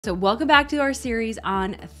So welcome back to our series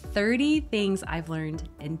on 30 things I've learned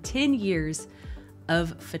in 10 years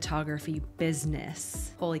of photography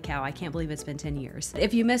business. Holy cow, I can't believe it's been 10 years.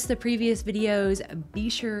 If you missed the previous videos, be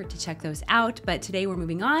sure to check those out. But today we're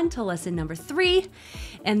moving on to lesson number 3,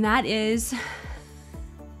 and that is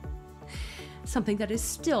something that is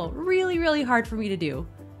still really hard for me to do.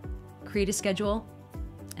 Create a schedule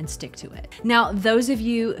and stick to it. Now, those of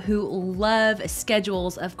you who love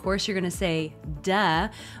schedules, of course, you're gonna say, duh.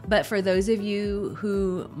 But for those of you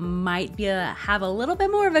who might have a little bit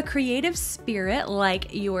more of a creative spirit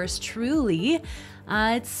like yours truly,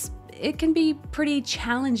 it can be pretty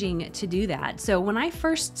challenging to do that. So when I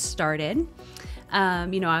first started, I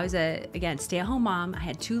was again, stay-at-home mom. I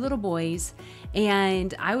had 2 little boys,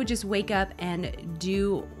 and I would just wake up and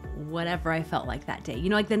do whatever I felt like that day.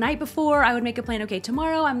 Like the night before, I would make a plan, okay,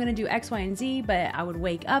 tomorrow I'm gonna do X, Y, and Z, but I would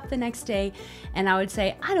wake up the next day and I would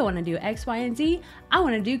say, I don't wanna do X, Y, and Z, I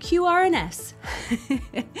wanna do Q, R, and S.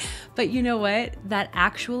 But you know what? That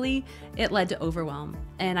actually, it led to overwhelm.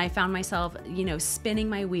 And I found myself, spinning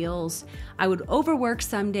my wheels. I would overwork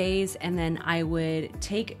some days, and then I would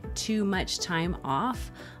take too much time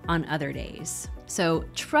off on other days. So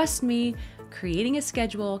trust me, creating a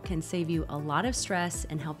schedule can save you a lot of stress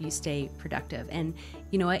and help you stay productive. And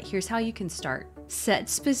you know what? Here's how you can start. Set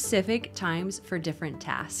specific times for different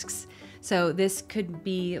tasks. So this could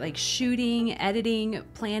be like shooting, editing,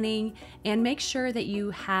 planning, and make sure that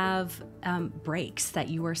you have breaks, that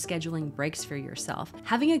you are scheduling breaks for yourself.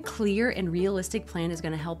 Having a clear and realistic plan is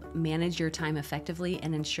going to help manage your time effectively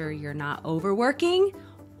and ensure you're not overworking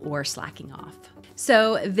or slacking off.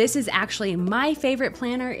 So this is actually my favorite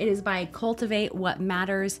planner. It is by Cultivate What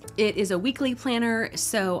Matters. It is a weekly planner,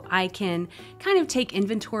 so I can kind of take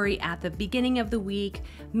inventory at the beginning of the week,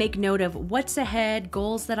 make note of what's ahead,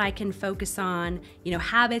 goals that I can focus on,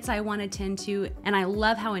 habits I want to tend to. And I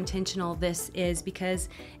love how intentional this is because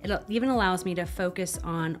it even allows me to focus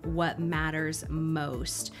on what matters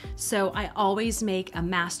most. So I always make a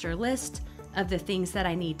master list of the things that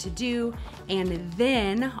I need to do. And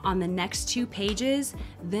then on the next 2 pages,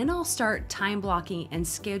 then I'll start time blocking and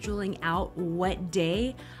scheduling out what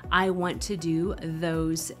day I want to do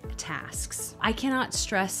those tasks. I cannot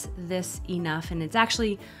stress this enough, and it's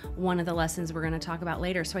actually one of the lessons we're gonna talk about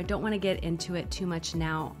later, so I don't wanna get into it too much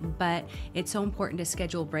now, but it's so important to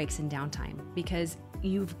schedule breaks and downtime because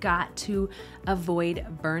you've got to avoid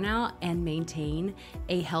burnout and maintain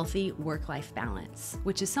a healthy work-life balance,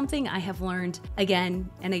 which is something I have learned again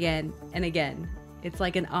and again and again. It's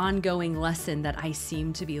like an ongoing lesson that I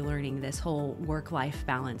seem to be learning, this whole work-life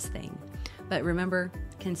balance thing. But remember,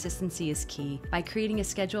 consistency is key. By creating a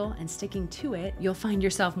schedule and sticking to it, you'll find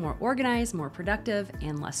yourself more organized, more productive,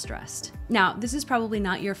 and less stressed. Now, this is probably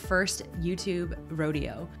not your first YouTube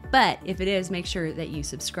rodeo, but if it is, make sure that you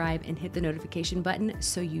subscribe and hit the notification button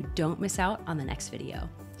so you don't miss out on the next video.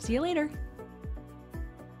 See you later.